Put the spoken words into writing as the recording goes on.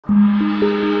We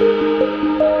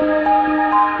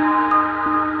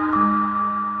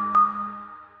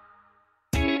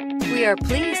are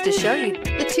pleased to show you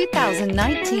the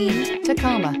 2019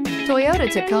 Tacoma.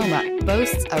 Toyota Tacoma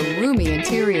boasts a roomy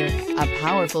interior, a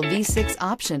powerful V6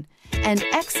 option, and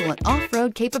excellent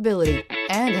off-road capability,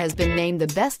 and has been named the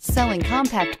best-selling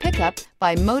compact pickup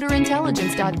by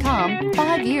MotorIntelligence.com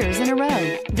 5 years in a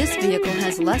row. This vehicle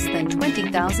has less than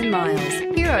 20,000 miles.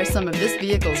 Here are some of this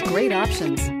vehicle's great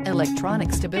options: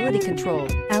 electronic stability control,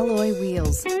 alloy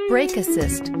wheels, brake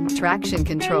assist, traction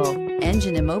control,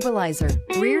 engine immobilizer,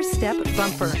 rear step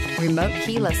bumper, remote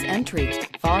keyless entry,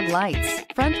 fog lights,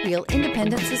 front wheel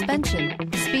independent suspension,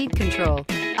 speed control.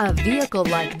 A vehicle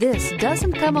like this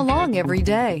doesn't come along every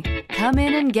day. Come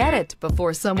in and get it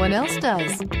before someone else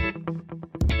does.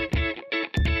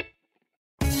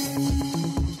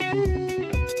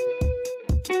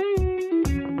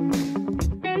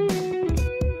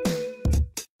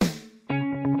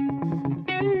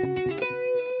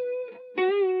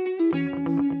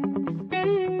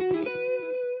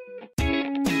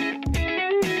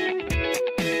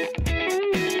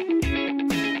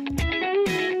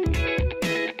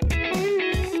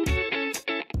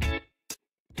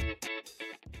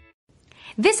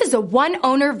 This is a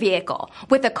one-owner vehicle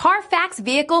with a CARFAX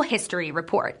Vehicle History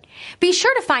Report. Be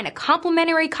sure to find a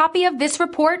complimentary copy of this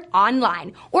report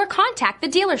online or contact the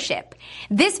dealership.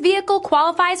 This vehicle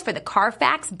qualifies for the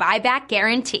CARFAX Buyback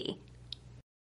Guarantee.